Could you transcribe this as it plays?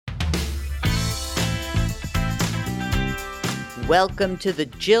Welcome to the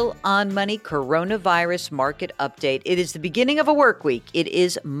Jill on Money Coronavirus Market Update. It is the beginning of a work week. It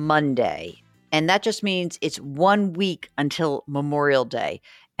is Monday. And that just means it's 1 week until Memorial Day.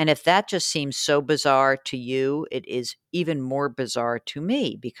 And if that just seems so bizarre to you, it is even more bizarre to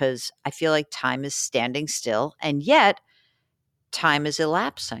me because I feel like time is standing still and yet time is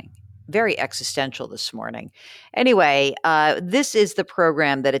elapsing. Very existential this morning. Anyway, this is the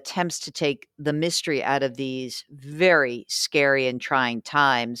program that attempts to take the mystery out of these very scary and trying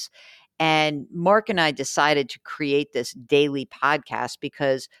times. And Mark and I decided to create this daily podcast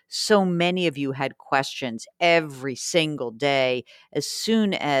because so many of you had questions every single day as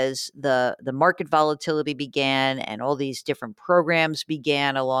soon as the market volatility began and all these different programs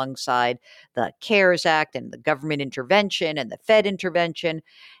began alongside the CARES Act and the government intervention and the Fed intervention.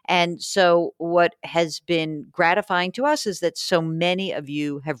 And so what has been gratifying to us is that so many of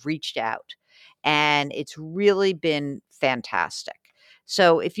you have reached out and it's really been fantastic.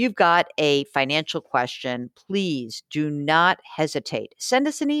 So if you've got a financial question, please do not hesitate. Send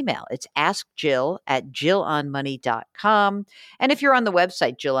us an email. It's askjill@jillonmoney.com. And if you're on the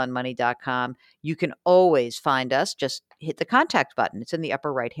website, jillonmoney.com, you can always find us. Just hit the contact button. It's in the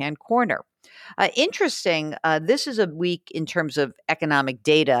upper right-hand corner. Interesting. This is a week in terms of economic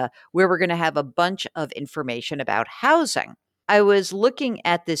data where we're going to have a bunch of information about housing. I was looking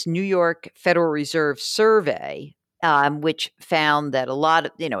at this New York Federal Reserve survey, which found that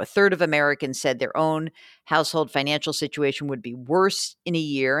a third of Americans said their own household financial situation would be worse in a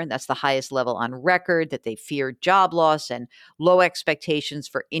year. And that's the highest level on record, that they feared job loss and low expectations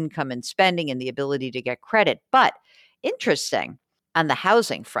for income and spending and the ability to get credit. But interesting. On the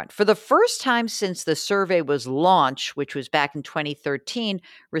housing front, for the first time since the survey was launched, which was back in 2013,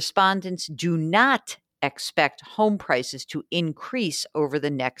 respondents do not expect home prices to increase over the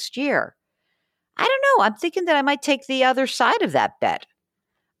next year. I don't know. I'm thinking that I might take the other side of that bet.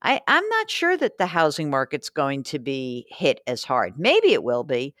 I'm not sure that the housing market's going to be hit as hard. Maybe it will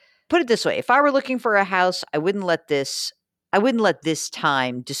be. Put it this way, if I were looking for a house, I wouldn't let this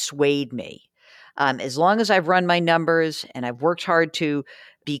time dissuade me. As long as I've run my numbers and I've worked hard to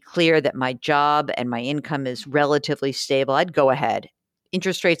be clear that my job and my income is relatively stable, I'd go ahead.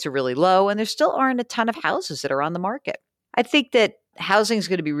 Interest rates are really low and there still aren't a ton of houses that are on the market. I think that housing is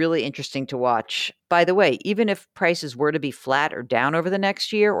going to be really interesting to watch. By the way, even if prices were to be flat or down over the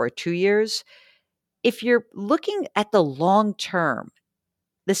next year or 2 years, if you're looking at the long term,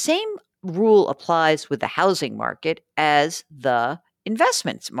 the same rule applies with the housing market as the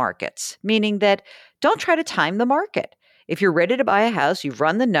investments markets, meaning that don't try to time the market. If you're ready to buy a house, you've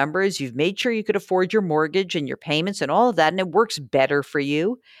run the numbers, you've made sure you could afford your mortgage and your payments and all of that, and it works better for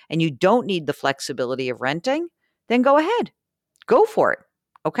you, and you don't need the flexibility of renting, then go ahead. Go for it.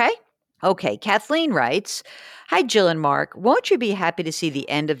 Okay? Okay, Kathleen writes, "Hi, Jill and Mark. Won't you be happy to see the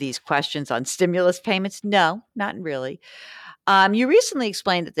end of these questions on stimulus payments?" No, not really. You recently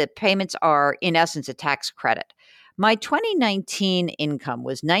explained that the payments are, in essence, a tax credit. My 2019 income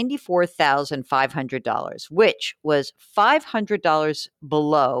was $94,500, which was $500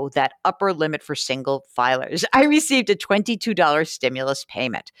 below that upper limit for single filers. I received a $22 stimulus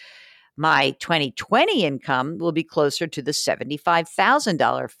payment. My 2020 income will be closer to the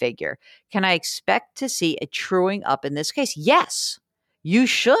 $75,000 figure. Can I expect to see a truing up in this case? Yes, you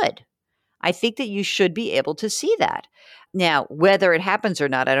should. I think that you should be able to see that. Now, whether it happens or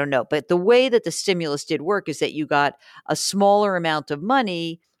not, I don't know. But the way that the stimulus did work is that you got a smaller amount of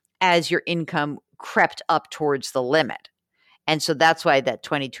money as your income crept up towards the limit. And so that's why that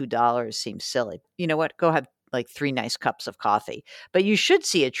 $22 seems silly. You know what? Go have like 3 nice cups of coffee. But you should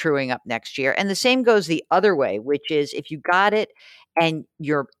see it truing up next year. And the same goes the other way, which is if you got it and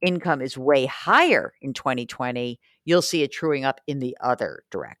your income is way higher in 2020, you'll see it truing up in the other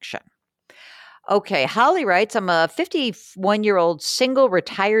direction. Okay, Holly writes, "I'm a 51-year-old single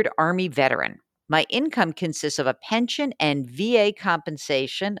retired Army veteran. My income consists of a pension and VA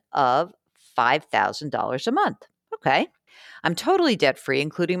compensation of $5,000 a month." Okay. "I'm totally debt-free,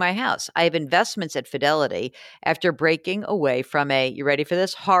 including my house. I have investments at Fidelity after breaking away from a," you ready for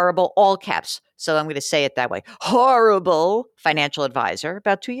this? "Horrible," all caps. So I'm going to say it that way, "horrible financial advisor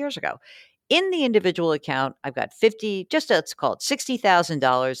about 2 years ago. In the individual account, I've got let's call it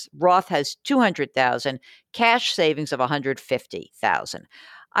 $60,000. Roth has $200,000, cash savings of $150,000.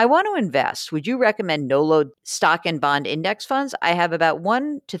 I want to invest. Would you recommend no-load stock and bond index funds? I have about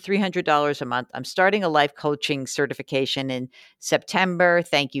 $100 to $300 a month. I'm starting a life coaching certification in September.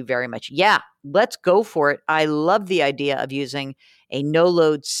 Thank you very much." Yeah, let's go for it. I love the idea of using a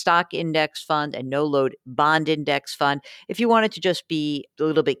no-load stock index fund, a no-load bond index fund. If you wanted to just be a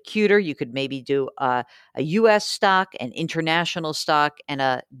little bit cuter, you could maybe do a U.S. stock, an international stock, and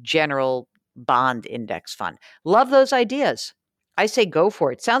a general bond index fund. Love those ideas. I say go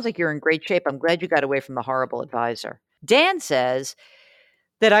for it. Sounds like you're in great shape. I'm glad you got away from the horrible advisor. Dan says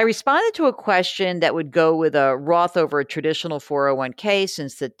that I responded to a question that would go with a Roth over a traditional 401k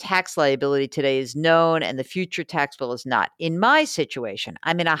since the tax liability today is known and the future tax bill is not. In my situation,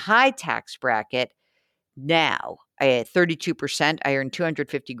 I'm in a high tax bracket now. At 32%, I earn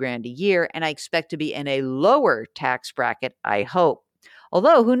 250 grand a year, and I expect to be in a lower tax bracket, I hope.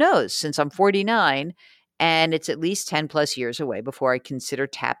 Although, who knows, since I'm 49 and it's at least 10 plus years away before I consider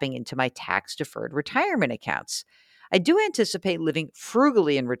tapping into my tax-deferred retirement accounts. I do anticipate living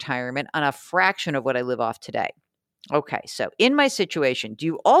frugally in retirement on a fraction of what I live off today. Okay, so in my situation, do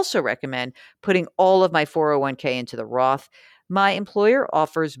you also recommend putting all of my 401k into the Roth? My employer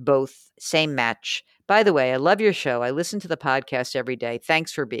offers both, same match. By the way, I love your show. I listen to the podcast every day.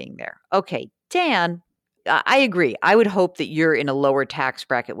 Thanks for being there. Okay, Dan, I agree. I would hope that you're in a lower tax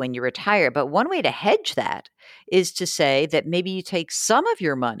bracket when you retire. But one way to hedge that is to say that maybe you take some of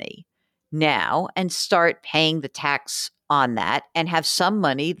your money now and start paying the tax on that and have some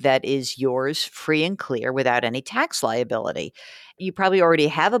money that is yours free and clear without any tax liability. You probably already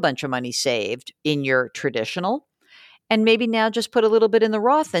have a bunch of money saved in your traditional. And maybe now just put a little bit in the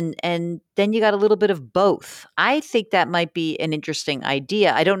Roth and then you got a little bit of both. I think that might be an interesting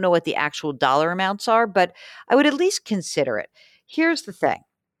idea. I don't know what the actual dollar amounts are, but I would at least consider it. Here's the thing.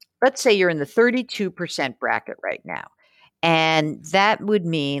 Let's say you're in the 32% bracket right now. And that would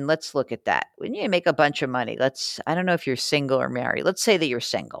mean, let's look at that. When you make a bunch of money, I don't know if you're single or married. Let's say that you're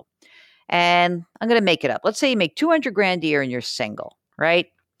single. And I'm going to make it up. Let's say you make 200 grand a year and you're single, right?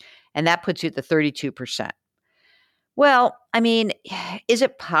 And that puts you at the 32%. Well, I mean, is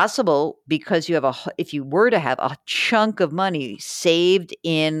it possible because if you were to have a chunk of money saved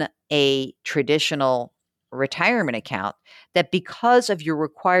in a traditional retirement account, that because of your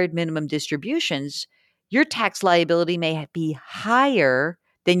required minimum distributions, your tax liability may be higher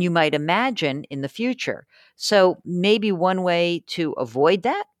than you might imagine in the future? So maybe one way to avoid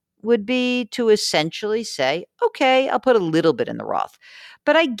that would be to essentially say, okay, I'll put a little bit in the Roth.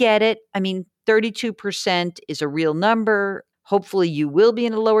 But I get it. I mean, 32% is a real number. Hopefully you will be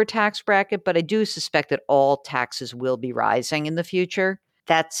in a lower tax bracket, but I do suspect that all taxes will be rising in the future.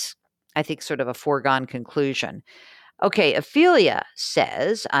 That's, I think, sort of a foregone conclusion. Okay, Ophelia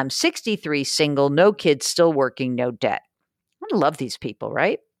says, I'm 63, single, no kids, still working, no debt. I love these people,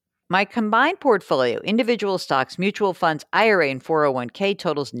 right? My combined portfolio, individual stocks, mutual funds, IRA, and 401k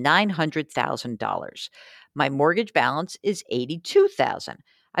totals $900,000. My mortgage balance is $82,000.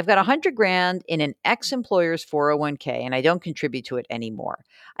 I've got 100 grand in an ex-employer's 401k, and I don't contribute to it anymore.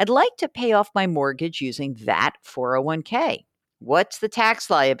 I'd like to pay off my mortgage using that 401k. What's the tax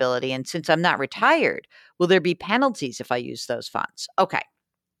liability? And since I'm not retired, will there be penalties if I use those funds? Okay,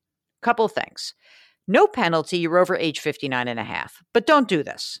 couple of things. No penalty, you're over age 59 and a half, but don't do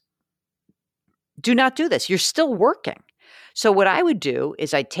this. Do not do this. You're still working. So what I would do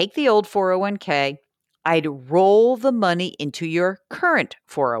is I'd take the old 401k, I'd roll the money into your current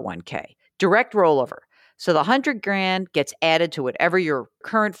 401k, direct rollover. So the 100 grand gets added to whatever your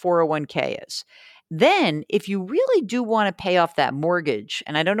current 401k is. Then if you really do want to pay off that mortgage,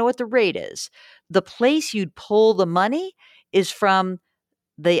 and I don't know what the rate is, the place you'd pull the money is from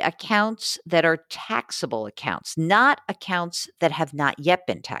the accounts that are taxable accounts, not accounts that have not yet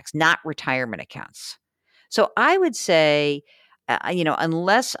been taxed, not retirement accounts. So I would say,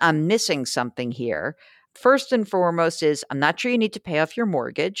 unless I'm missing something here, first and foremost is I'm not sure you need to pay off your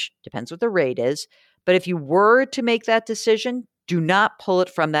mortgage. Depends what the rate is. But if you were to make that decision, do not pull it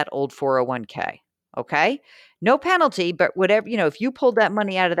from that old 401k. Okay? No penalty, but whatever, if you pulled that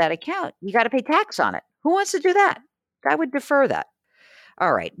money out of that account, you got to pay tax on it. Who wants to do that? I would defer that.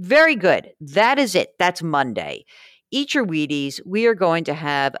 All right. Very good. That is it. That's Monday. Eat your Wheaties. We are going to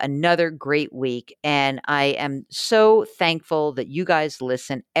have another great week. And I am so thankful that you guys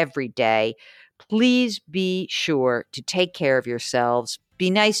listen every day. Please be sure to take care of yourselves.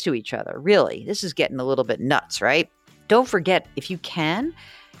 Be nice to each other. Really, this is getting a little bit nuts, right? Don't forget, if you can,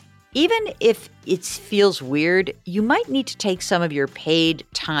 even if it feels weird, you might need to take some of your paid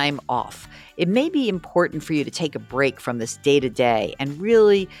time off. It may be important for you to take a break from this day-to-day and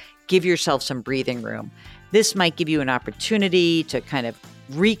really give yourself some breathing room. This might give you an opportunity to kind of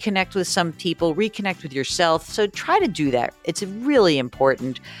reconnect with some people, reconnect with yourself. So try to do that. It's really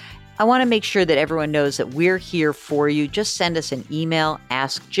important. I want to make sure that everyone knows that we're here for you. Just send us an email,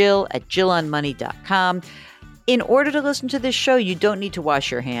 askjill@jillonmoney.com. In order to listen to this show, you don't need to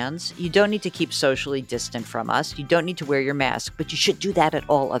wash your hands. You don't need to keep socially distant from us. You don't need to wear your mask, but you should do that at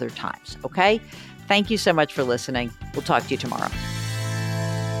all other times, okay? Thank you so much for listening. We'll talk to you tomorrow.